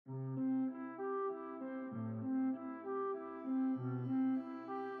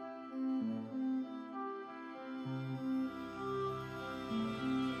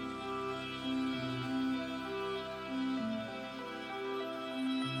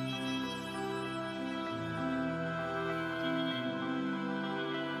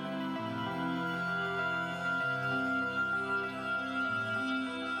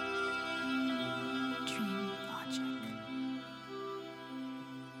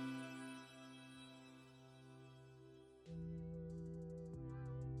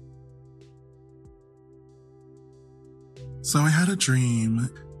So I had a dream,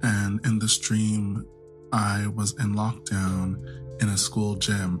 and in this dream, I was in lockdown in a school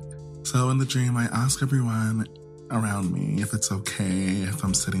gym. So in the dream, I ask everyone around me if it's okay if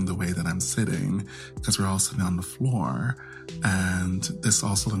I'm sitting the way that I'm sitting, because we're all sitting on the floor. And this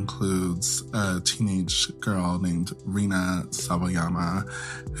also includes a teenage girl named Rina Sawayama,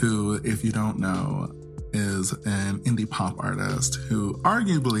 who, if you don't know, is an indie pop artist who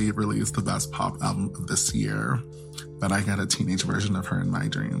arguably released the best pop album of this year. But I get a teenage version of her in my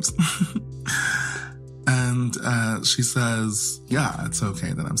dreams. And she says, yeah, it's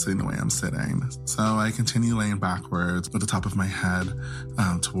okay that I'm sitting the way I'm sitting. So I continue laying backwards with the top of my head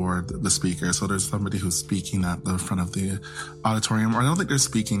toward the speaker. So there's somebody who's speaking at the front of the auditorium. Or I don't think they're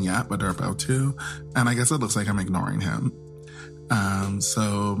speaking yet, but they're about to. And I guess it looks like I'm ignoring him.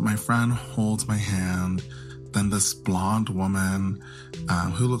 So my friend holds my hand. Then this blonde woman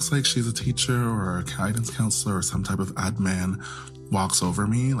who looks like she's a teacher or a guidance counselor or some type of admin walks over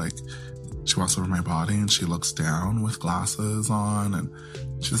me. Like, she walks over my body and she looks down with glasses on,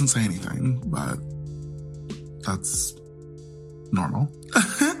 and she doesn't say anything, but that's normal.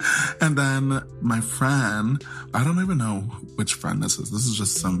 And then my friend, I don't even know which friend this is. This is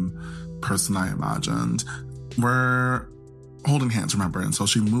just some person I imagined. We're holding hands, remember? And so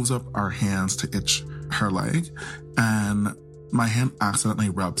she moves up our hands to itch her leg, and my hand accidentally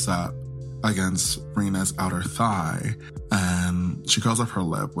rubs up against Rina's outer thigh, and she curls up her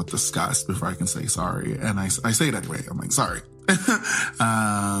lip with disgust before I can say sorry. And I say it anyway. I'm like, sorry.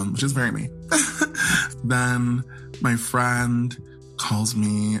 Which is very me. Then my friend calls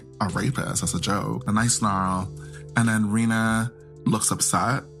me a rapist as a joke, a nice snarl. And then Rina looks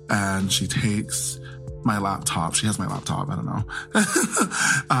upset and she takes my laptop. She has my laptop, I don't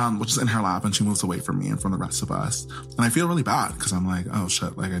know, which is in her lap, and she moves away from me and from the rest of us. And I feel really bad because I'm like, oh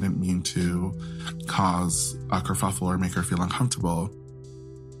shit, like I didn't mean to cause a kerfuffle or make her feel uncomfortable.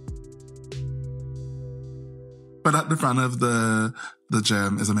 But at the front of the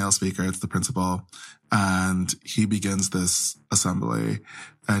gym is a male speaker. It's the principal. And he begins this assembly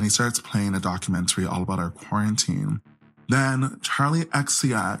and he starts playing a documentary all about our quarantine. Then Charlie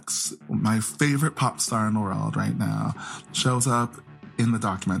XCX, my favorite pop star in the world right now, shows up in the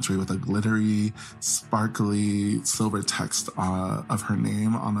documentary with a glittery, sparkly silver text of her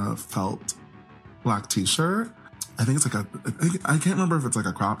name on a felt black t-shirt. I think it's like I can't remember if it's like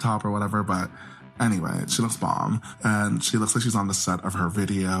a crop top or whatever, but anyway, she looks bomb. And she looks like she's on the set of her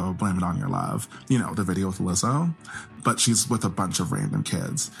video, Blame It On Your Love. You know, the video with Lizzo. But she's with a bunch of random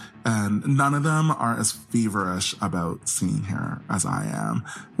kids. And none of them are as feverish about seeing her as I am,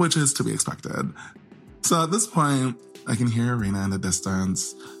 which is to be expected. So at this point, I can hear Rina in the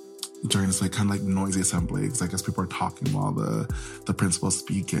distance during this like kind of like noisy assembly, because I guess people are talking while the principal's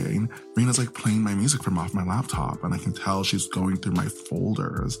speaking. Rina's like playing my music from off my laptop, and I can tell she's going through my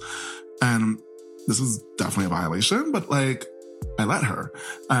folders. And this is definitely a violation, but like, I let her.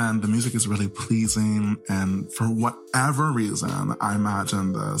 And the music is really pleasing. And for whatever reason, I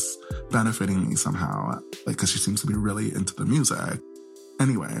imagine this benefiting me somehow, like, because she seems to be really into the music.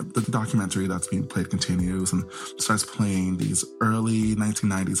 Anyway, the documentary that's being played continues and starts playing these early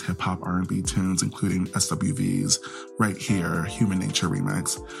 1990s hip-hop R&B tunes, including SWV's Right Here, Human Nature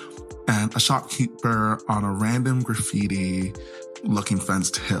remix. And a shopkeeper on a random graffiti looking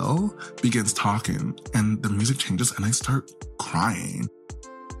fenced hill begins talking, and the music changes and I start crying.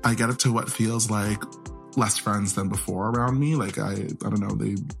 I get up to what feels like less friends than before around me. Like I don't know,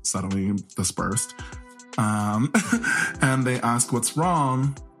 they suddenly dispersed. And they ask what's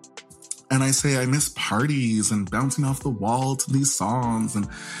wrong. And I say, I miss parties and bouncing off the wall to these songs. And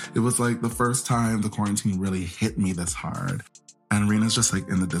it was like the first time the quarantine really hit me this hard. And Rina's just like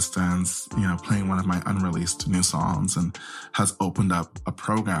in the distance, you know, playing one of my unreleased new songs, and has opened up a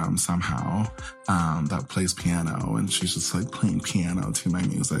program somehow that plays piano. And she's just like playing piano to my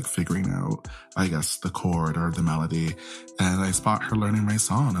music, figuring out, I guess, the chord or the melody. And I spot her learning my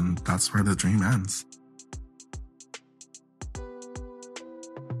song, and that's where the dream ends.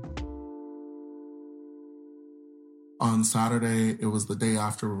 On Saturday, it was the day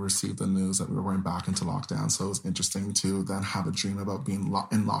after we received the news that we were going back into lockdown. So it was interesting to then have a dream about being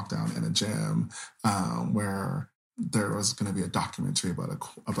in lockdown in a gym where there was going to be a documentary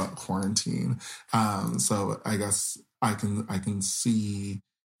about quarantine. So I guess I can see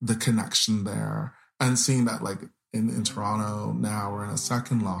the connection there, and seeing that like in Toronto now we're in a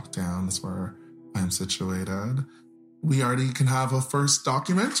second lockdown. That's where I'm situated. We already can have a first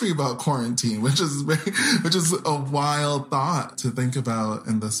documentary about quarantine, which is a wild thought to think about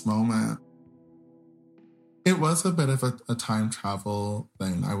in this moment. It was a bit of a time travel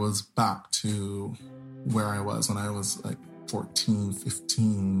thing. I was back to where I was when I was like 14,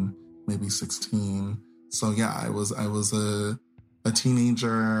 15, maybe 16. So yeah, I was a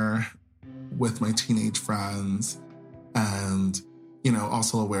teenager with my teenage friends, and, you know,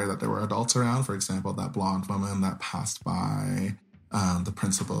 also aware that there were adults around. For example, that blonde woman that passed by, the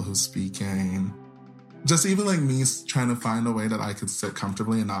principal who's speaking. Just even like me trying to find a way that I could sit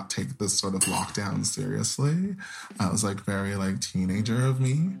comfortably and not take this sort of lockdown seriously. It was like very like teenager of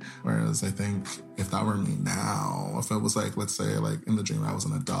me. Whereas I think if that were me now, if it was like, let's say like in the dream I was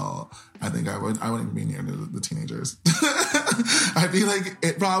an adult, I think I wouldn't be near the teenagers. I'd be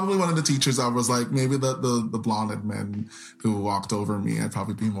like, probably one of the teachers I was like, maybe the blonde admin who walked over me, I'd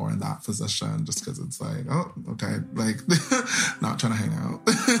probably be more in that position just because it's like, oh, okay, like not trying to hang out.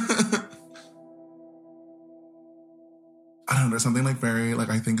 I don't know, there's something like very, like,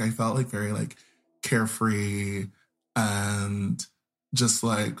 I think I felt like very like carefree and just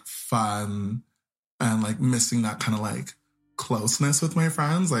like fun and like missing that kind of like closeness with my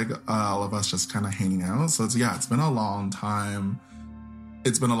friends, like all of us just kind of hanging out. So it's been a long time.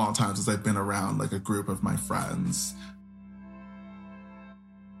 It's been a long time since I've been around like a group of my friends.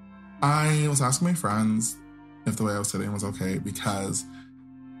 I was asking my friends if the way I was sitting was okay, because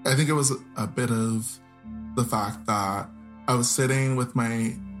I think it was a bit of the fact that I was sitting with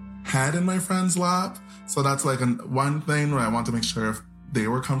my head in my friend's lap. So that's like one thing where I want to make sure if they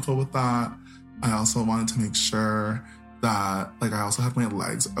were comfortable with that. I also wanted to make sure that like I also had my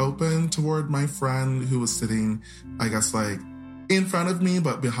legs open toward my friend who was sitting, I guess, like in front of me,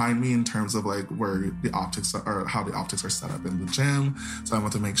 but behind me in terms of like where the optics are, or how the optics are set up in the gym. So I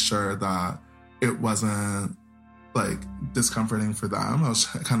want to make sure that it wasn't like discomforting for them. I was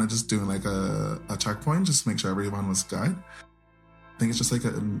kind of just doing like a checkpoint just to make sure everyone was good. I think it's just like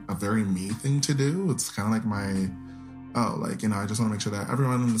a very me thing to do. It's kind of like I just want to make sure that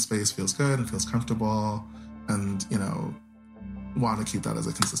everyone in the space feels good and feels comfortable, and, you know, want to keep that as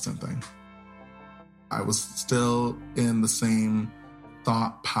a consistent thing. I was still in the same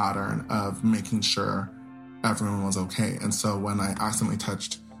thought pattern of making sure everyone was okay. And so when I accidentally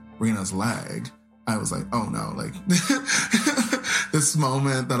touched Rena's leg, I was like, oh no, like this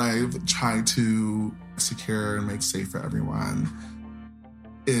moment that I've tried to secure and make safe for everyone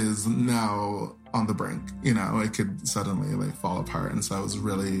is now on the brink. You know, it could suddenly like fall apart. And so I was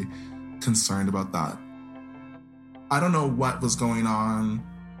really concerned about that. I don't know what was going on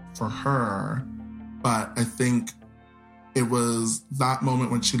for her, but I think it was that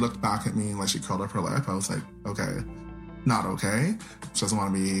moment when she looked back at me and like she curled up her lip. I was like, okay, not okay. She doesn't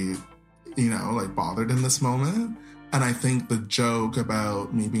want to be, you know, like bothered in this moment. And I think the joke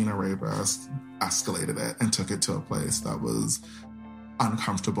about me being a rapist escalated it and took it to a place that was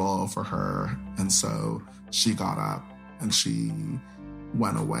uncomfortable for her. And so she got up and she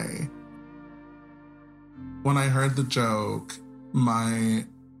went away. When I heard the joke, my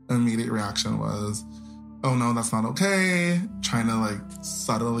immediate reaction was, oh no, that's not okay. Trying to like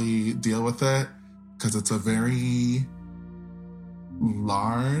subtly deal with it, because it's a very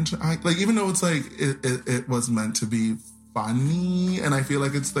large act. Like, even though it's like it was meant to be funny, and I feel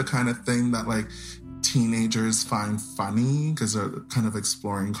like it's the kind of thing that like teenagers find funny because they're kind of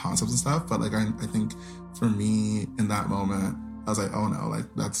exploring concepts and stuff. But like I think for me in that moment, I was like, oh no, like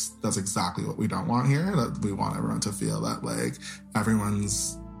that's exactly what we don't want here. That we want everyone to feel that like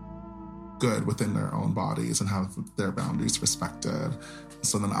everyone's good within their own bodies and have their boundaries respected.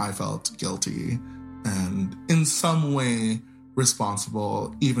 So then I felt guilty and in some way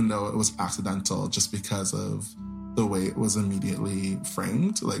responsible, even though it was accidental, just because of the way it was immediately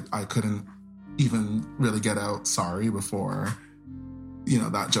framed. Like I couldn't even really get out sorry before, you know,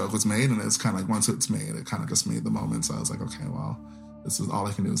 that joke was made. And it's kind of like once it's made, it kind of just made the moment. So I was like, okay, well, this is all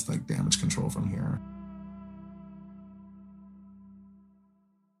I can do is like damage control from here.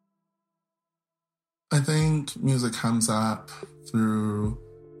 I think music comes up through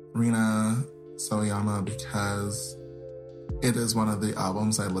Rina Sawayama because it is one of the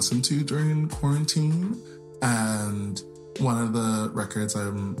albums I listened to during quarantine, and one of the records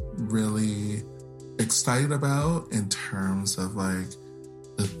I'm really excited about in terms of like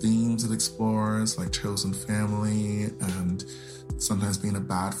the themes it explores, like chosen family and sometimes being a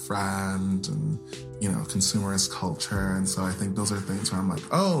bad friend and, you know, consumerist culture. And so I think those are things where I'm like,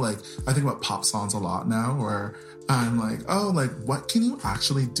 oh, like I think about pop songs a lot now, where I'm like, oh, like what can you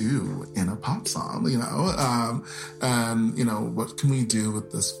actually do in a pop song, you know? And, you know, what can we do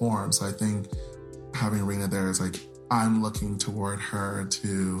with this form? So I think having Rina there is like, I'm looking toward her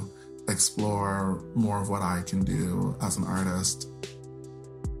to explore more of what I can do as an artist.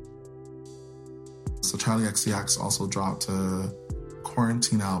 So Charli XCX also dropped a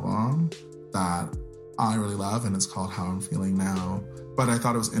quarantine album that I really love, and it's called How I'm Feeling Now. But I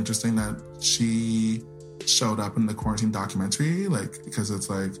thought it was interesting that she showed up in the quarantine documentary, like, because it's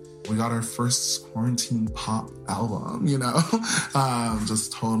like, we got our first quarantine pop album, you know,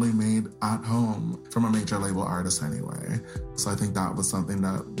 just totally made at home from a major label artist anyway. So I think that was something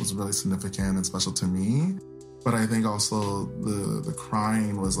that was really significant and special to me. But I think also the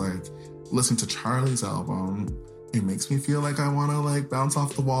crying was like, listening to Charlie's album, it makes me feel like I want to like bounce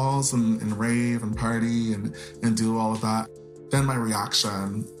off the walls and rave and party and do all of that. Then my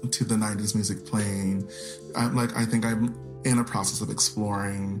reaction to the 90s music playing, I think I'm in a process of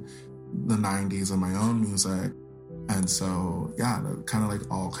exploring the 90s and my own music. And so, yeah, they're kind of like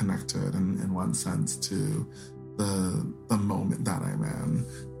all connected in one sense to the moment that I'm in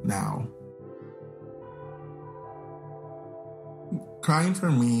now. Crying for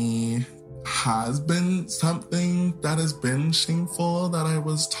me has been something that has been shameful that I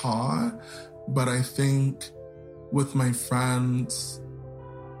was taught, but I think with my friends,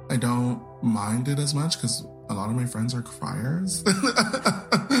 I don't mind it as much because a lot of my friends are criers.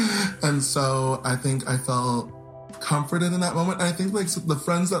 And so I think I felt comforted in that moment. And I think like the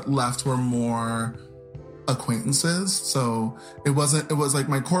friends that left were more acquaintances. So it was like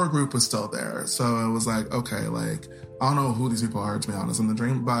my core group was still there. So it was like, okay, like, I don't know who these people are, to be honest, in the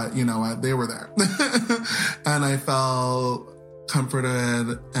dream, but you know what? They were there. And I felt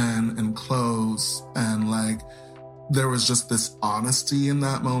comforted and close, and like there was just this honesty in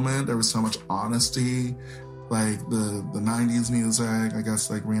that moment. There was so much honesty, like the 90s music, I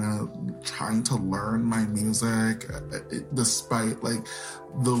guess, like Rena trying to learn my music despite like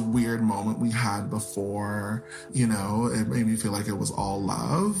the weird moment we had before, you know, it made me feel like it was all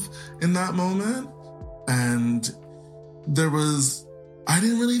love in that moment. And I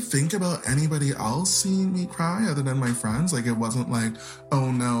didn't really think about anybody else seeing me cry other than my friends. Like, it wasn't like,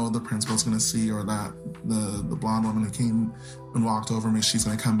 oh no, the principal's gonna see, or that the blonde woman who came and walked over me, she's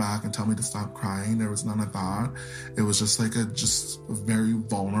gonna come back and tell me to stop crying. There was none of that. It was just like a very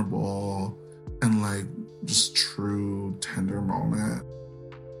vulnerable and like just true, tender moment.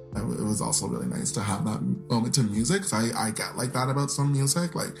 It was also really nice to have that moment to music, because I get like that about some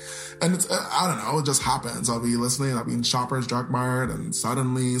music. Like, and it's, I don't know, it just happens. I'll be listening, I'll be in Shoppers Drug Mart, and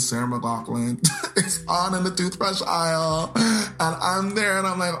suddenly Sarah McLachlan is on in the toothbrush aisle, and I'm there, and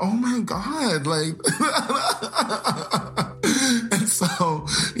I'm like, oh my God, like, and so,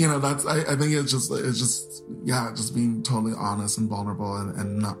 you know, that's, I think it's just, yeah, just being totally honest and vulnerable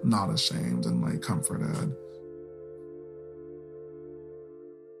and not ashamed and like comforted.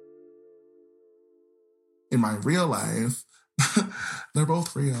 In my real life, they're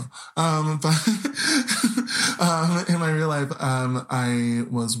both real. But in my real life, I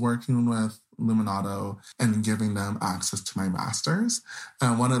was working with Luminato and giving them access to my masters.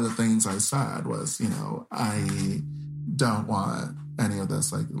 And one of the things I said was, you know, I don't want any of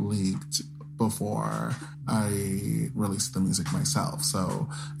this like leaked before I release the music myself. So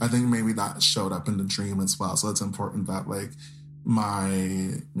I think maybe that showed up in the dream as well. So it's important that like my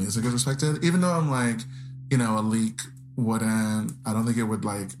music is respected, even though I'm like, you know, a leak I don't think it would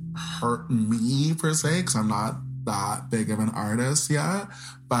like hurt me per se, because I'm not that big of an artist yet,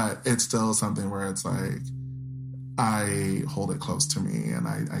 but it's still something where it's like, I hold it close to me, and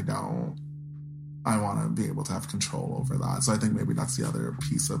I want to be able to have control over that. So I think maybe that's the other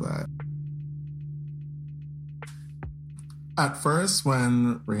piece of it. At first,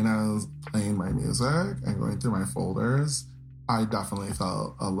 when Rena was playing my music and going through my folders, I definitely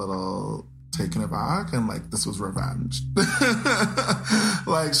felt a little taken aback, and like this was revenge.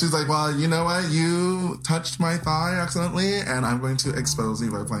 Like, she's like, well, you know what, you touched my thigh accidentally, and I'm going to expose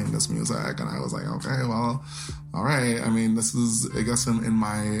you by playing this music. And I was like, okay, well, all right. I mean, this is, I guess, in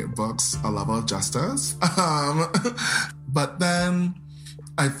my books, a level of justice. But then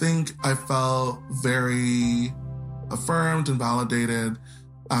I think I felt very affirmed and validated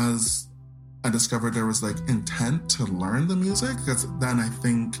as I discovered there was like intent to learn the music, because then I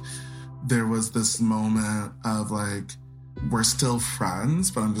think there was this moment of like, we're still friends,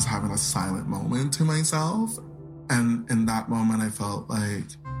 but I'm just having a silent moment to myself. And in that moment, I felt like,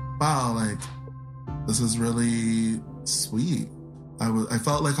 wow, like, this is really sweet. I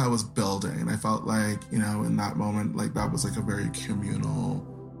felt like I was building. I felt like, you know, in that moment, like that was like a very communal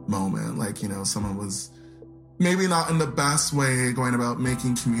moment. Like, you know, someone was maybe not in the best way going about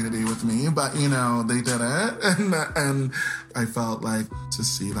making community with me, but, you know, they did it. And I felt like to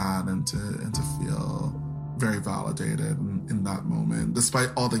see that and to feel very validated in that moment. Despite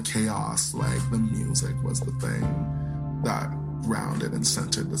all the chaos, like the music was the thing that grounded and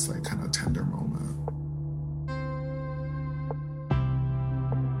centered this like kind of tender moment.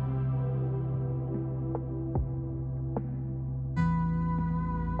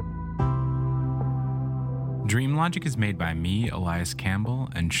 Dreamlogic is made by me, Elias Campbell,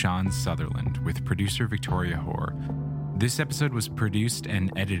 and Sean Sutherland, with producer Victoria Hoare. This episode was produced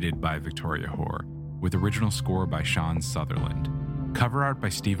and edited by Victoria Hoare, with original score by Sean Sutherland. Cover art by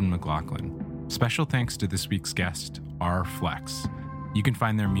Stephen McLaughlin. Special thanks to this week's guest, R Flex. You can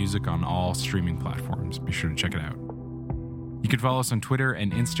find their music on all streaming platforms. Be sure to check it out. You can follow us on Twitter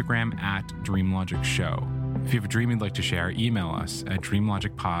and Instagram at Dreamlogic Show. If you have a dream you'd like to share, email us at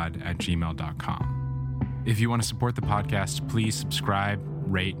dreamlogicpod@gmail.com. If you want to support the podcast, please subscribe,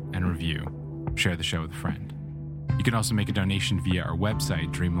 rate, and review. Share the show with a friend. You can also make a donation via our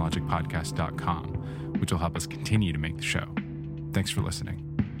website, dreamlogicpodcast.com, which will help us continue to make the show. Thanks for listening.